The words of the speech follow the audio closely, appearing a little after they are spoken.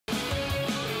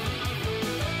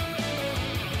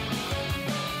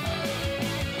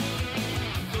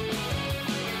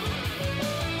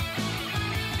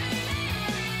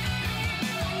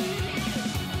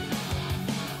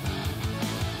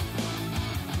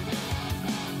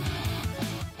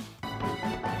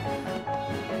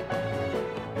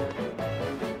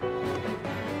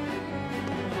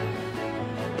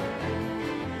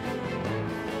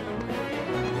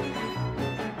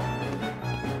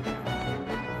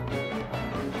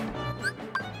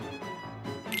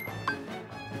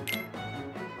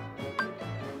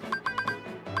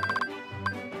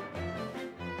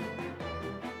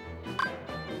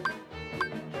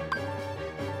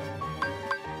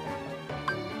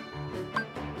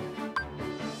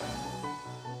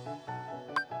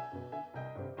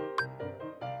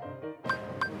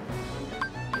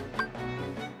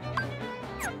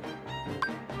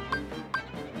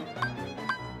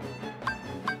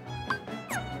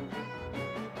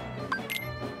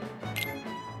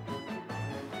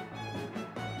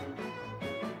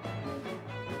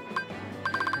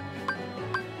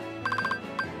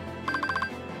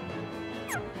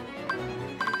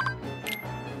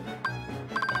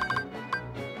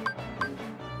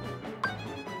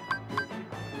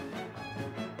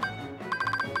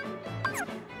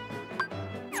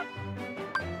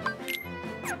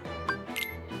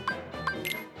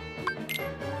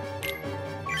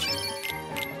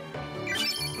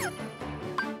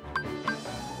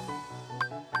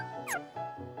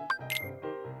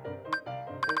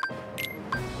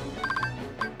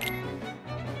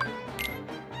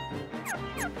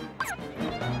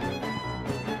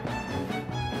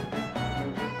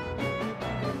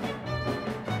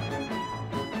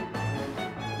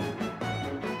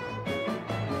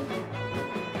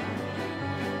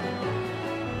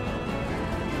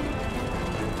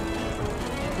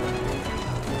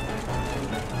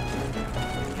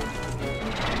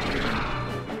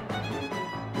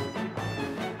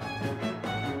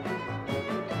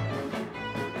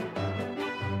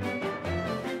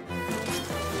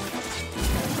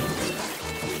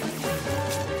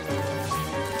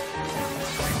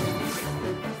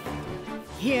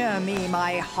Hear me,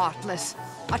 my Heartless.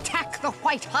 Attack the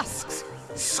white husks.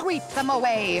 Sweep them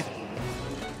away.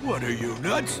 What are you,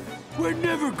 nuts? We're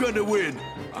never gonna win.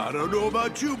 I don't know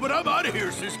about you, but I'm out of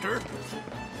here, sister.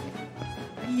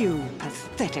 You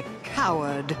pathetic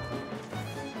coward.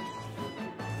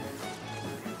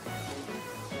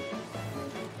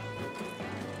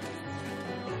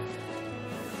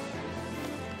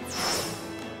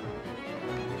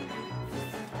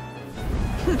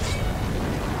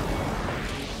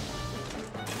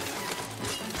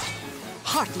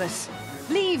 Heartless,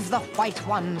 leave the White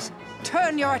Ones.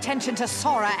 Turn your attention to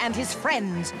Sora and his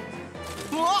friends.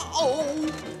 Uh-oh!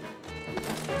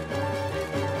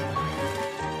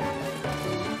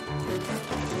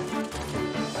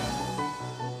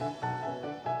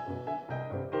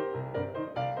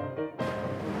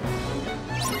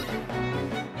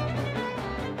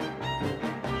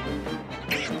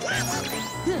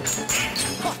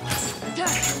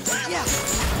 Yeah.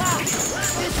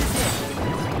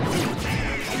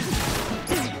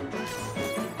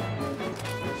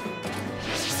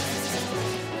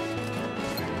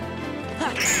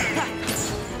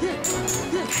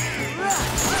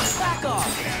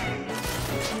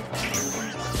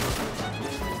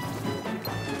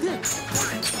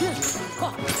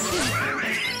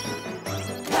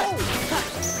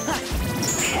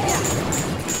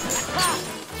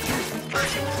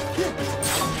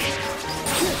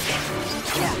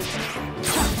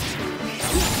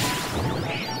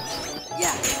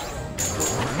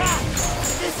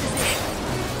 This is it.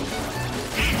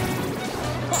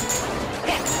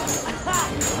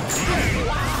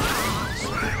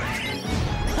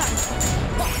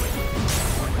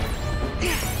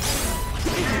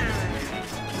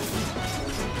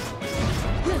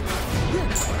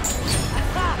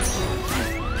 Back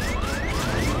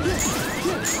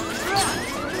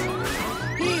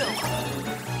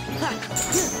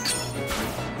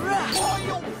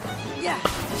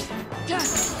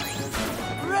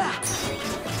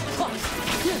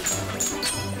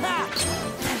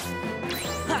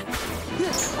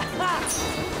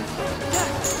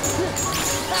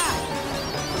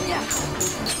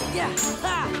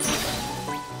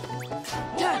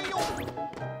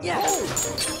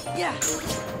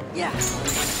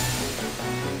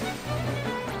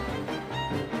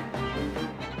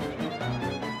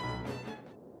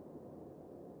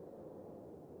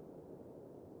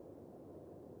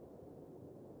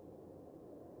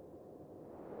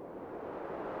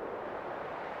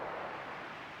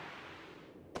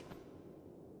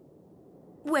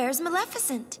Where's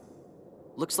Maleficent?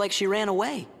 Looks like she ran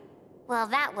away. Well,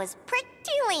 that was pretty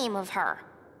lame of her.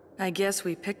 I guess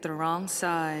we picked the wrong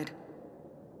side.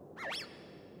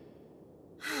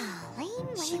 Lame.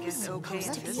 It's okay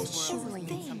in this world.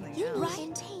 You're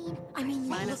right. I mean,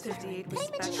 Minus 58 was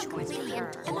special Pretty with much her.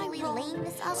 completely lame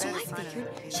this other so I figured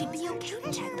she'd be okay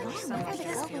to tag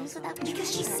along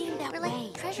because she seemed that We're way.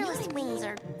 like treasureless wings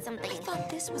or something. I thought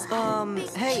this was a big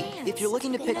Hey, chance, if you're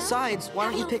looking to pick sides, why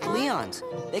don't you pick Leon's?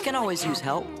 They can always use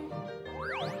help.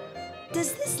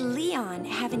 Does this Leon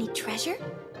have any treasure?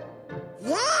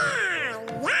 Yeah,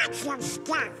 lots of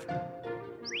stuff.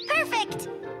 Perfect!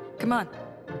 Come on.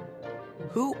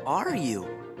 Who are you?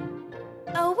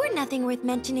 Oh, we're nothing worth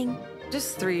mentioning.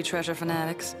 Just 3 treasure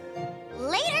fanatics.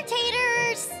 Later,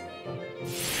 taters!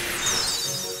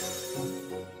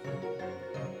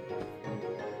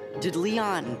 Did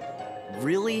Leon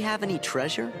really have any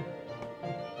treasure?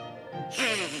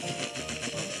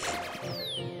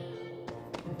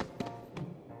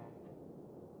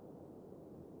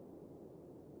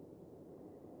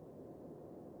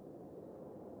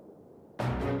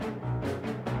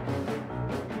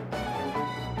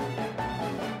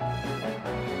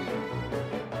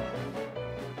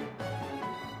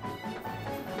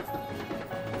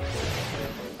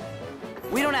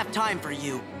 We don't have time for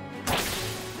you.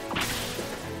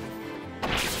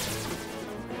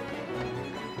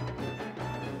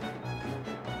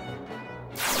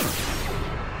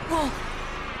 Whoa!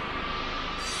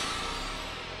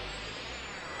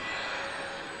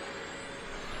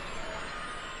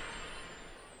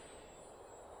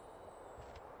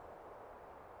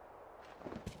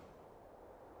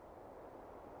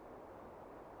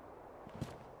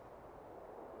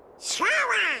 Sora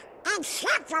and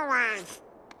Sephiroth.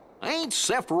 Ain't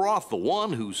Sephiroth the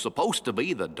one who's supposed to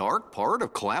be the dark part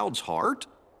of Cloud's heart?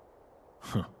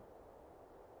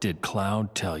 Did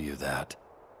Cloud tell you that?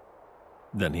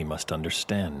 Then he must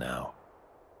understand now.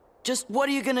 Just what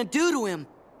are you gonna do to him?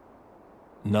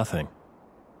 Nothing.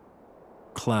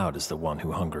 Cloud is the one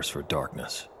who hungers for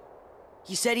darkness.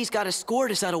 He said he's got a score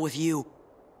to settle with you.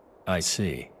 I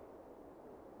see.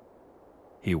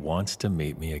 He wants to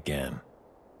meet me again.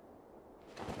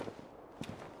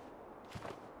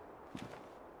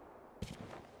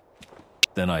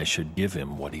 Then I should give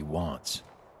him what he wants.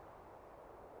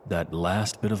 That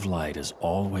last bit of light is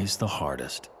always the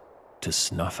hardest to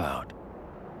snuff out.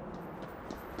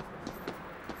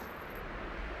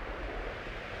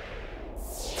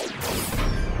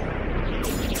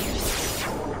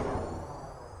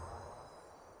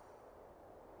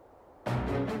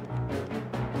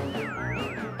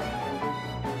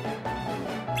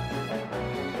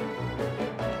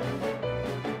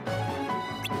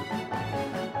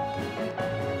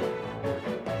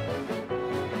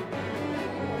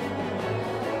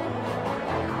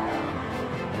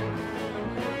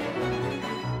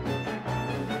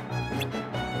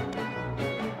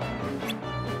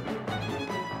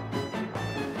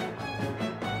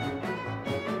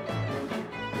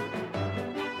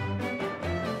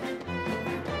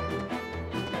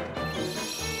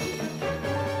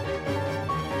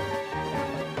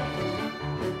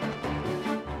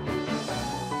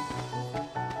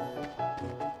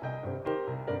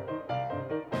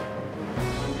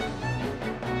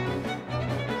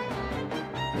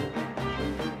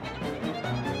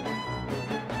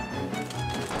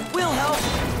 We'll help.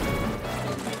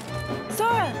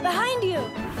 Sora, behind you!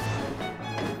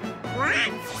 What?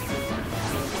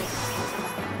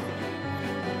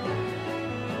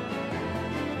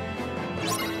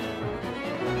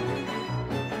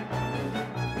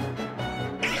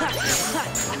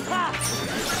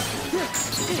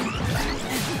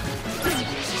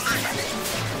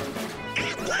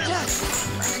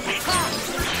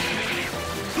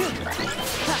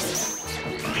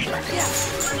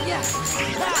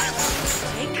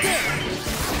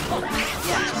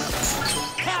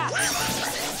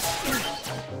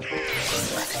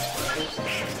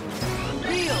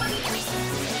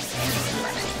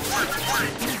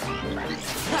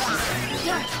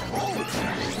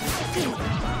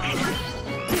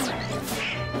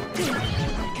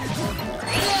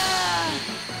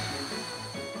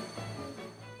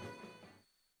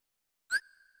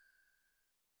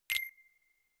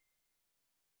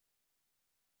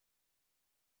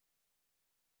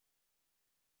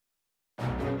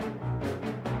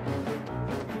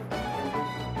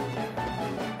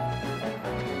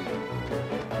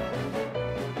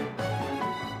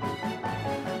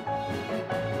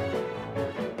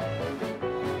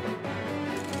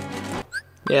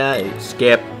 Yeah,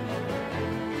 skip.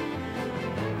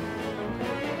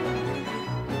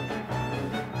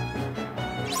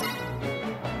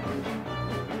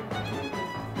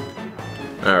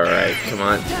 Alright, come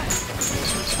on.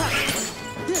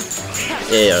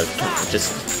 Yeah,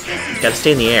 just gotta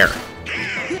stay in the air.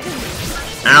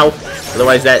 Ow!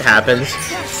 Otherwise that happens.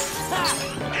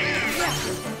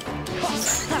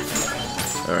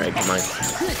 Alright, come on.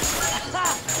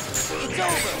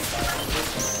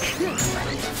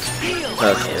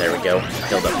 Okay, there we go.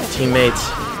 Healed up the teammates.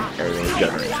 Everything's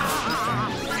good right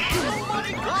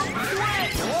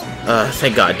now.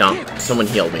 Thank God, someone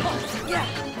healed me.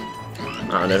 I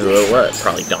don't know who it was.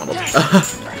 Probably Donald.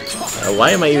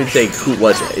 Why am I even saying who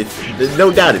was it? There's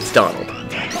no doubt it's Donald.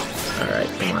 Alright,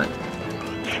 come on.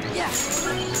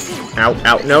 Ow,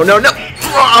 ow, no, no, no!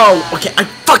 Oh, okay, I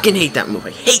fucking hate that move.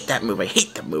 I hate that move. I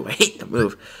hate that move. I hate that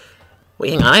move.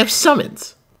 Wait, hang on, I have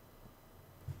summons.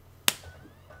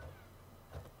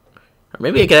 Or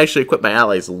maybe I can actually equip my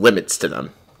allies' limits to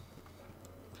them.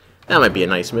 That might be a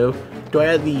nice move. Do I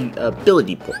have the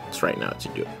ability points right now to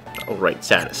do it? Oh, right,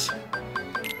 status.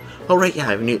 Oh, right, yeah,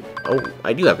 I have a new... Oh,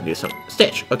 I do have a new summon.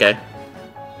 Stitch, okay.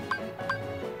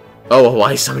 Oh,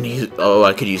 why summon... Oh,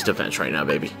 I could use defense right now,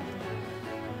 baby.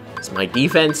 So my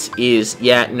defense is...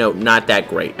 Yeah, no, not that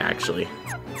great, actually.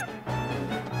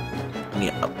 I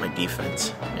need to up my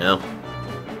defense, you know?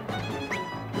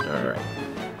 Alright.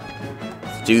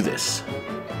 Let's do this.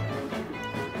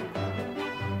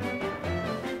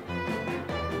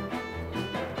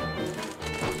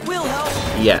 We'll help.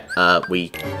 Yeah,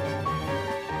 we...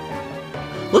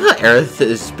 Look how Aerith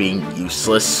is being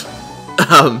useless.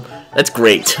 That's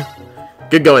great.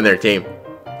 Good going there, team.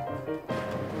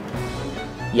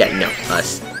 Yeah, no,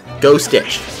 go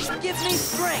Stitch. Give me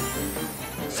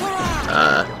strength.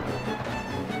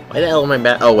 Why the hell am I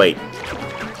back? Oh, wait.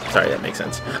 Sorry, that makes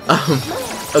sense.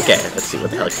 Okay, let's see,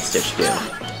 what the hell can Stitch do?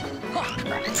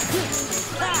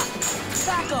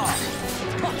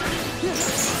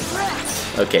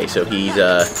 Okay, so he's,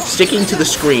 sticking to the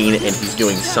screen, and he's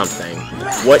doing something.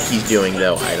 What he's doing,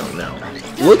 though, I don't know.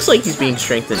 Looks like he's being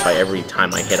strengthened by every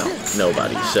time I hit a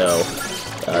nobody, so,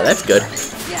 that's good.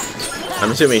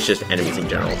 I'm assuming it's just enemies in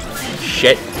general.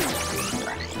 Shit.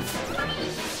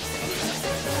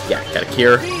 Yeah, got a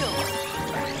cure.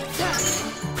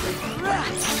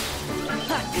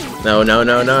 No, no,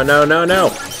 no, no, no, no, no.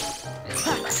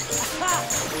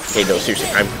 Okay, no, seriously,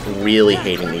 I'm really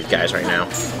hating these guys right now.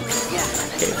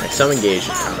 Okay, my summon gauge is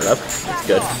powered up. That's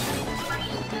good.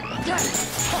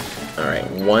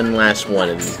 Alright, one last one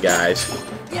of these guys.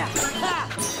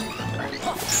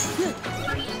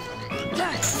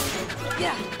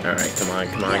 Alright, come on,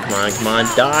 come on, come on, come on,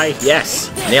 die!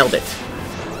 Yes! Nailed it!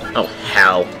 Oh,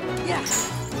 hell.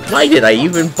 Why did I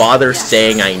even bother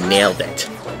saying I nailed it?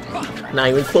 Not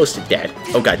even close to dead.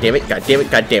 Oh, god damn it, god damn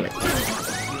it, god damn it.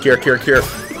 Cure, cure, cure.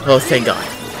 Oh, thank god.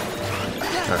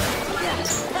 Alright.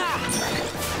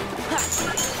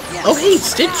 Oh, hey,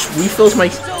 Stitch refills my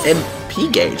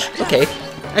MP gauge. Okay.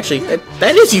 Actually,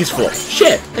 that is useful.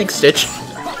 Shit. Thanks, Stitch.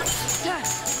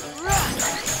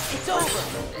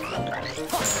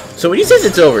 So when he says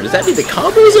it's over, does that mean the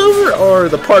combo's over or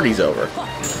the party's over?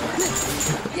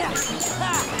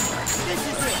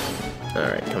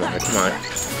 Alright, come on, come on.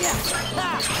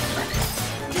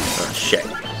 Oh, shit.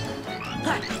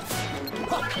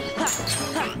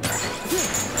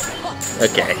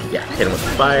 Okay, yeah, hit him with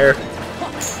the fire.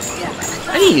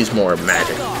 I need to use more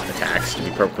magic attacks, to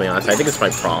be perfectly honest. I think it's my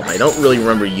problem. I don't really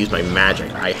remember to use my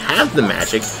magic. I have the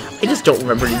magic, I just don't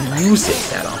remember to use it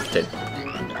that often.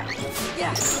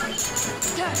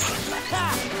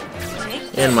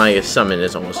 And my summon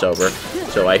is almost over,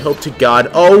 so I hope to god...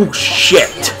 Oh,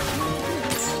 shit!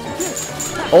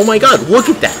 Oh my god, look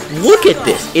at that! Look at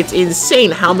this! It's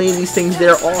insane how many of these things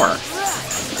there are.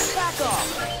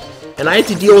 And I have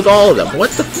to deal with all of them.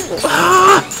 What the f...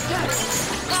 Ah!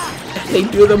 They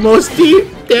do the most deep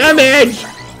damage!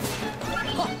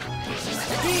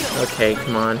 Okay,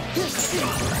 come on.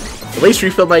 At least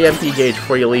refill my MP gauge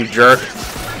before you leave, jerk.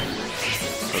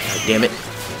 Oh, god damn it.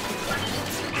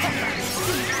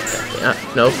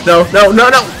 No, no, no, no,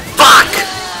 no! Fuck!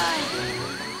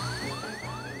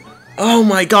 Oh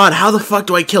my god, how the fuck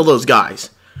do I kill those guys?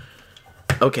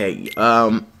 Okay,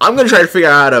 I'm gonna try to figure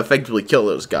out how to effectively kill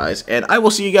those guys, and I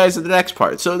will see you guys in the next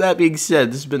part. So that being said,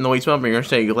 this has been the Weight Smellbringer.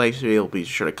 Saying you like this video, be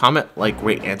sure to comment, like,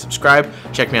 rate, and subscribe.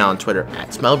 Check me out on Twitter at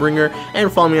Smellbringer,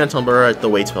 and follow me on Tumblr at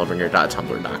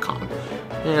theweightsmellbringer.tumblr.com.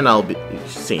 And I'll be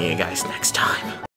seeing you guys next time.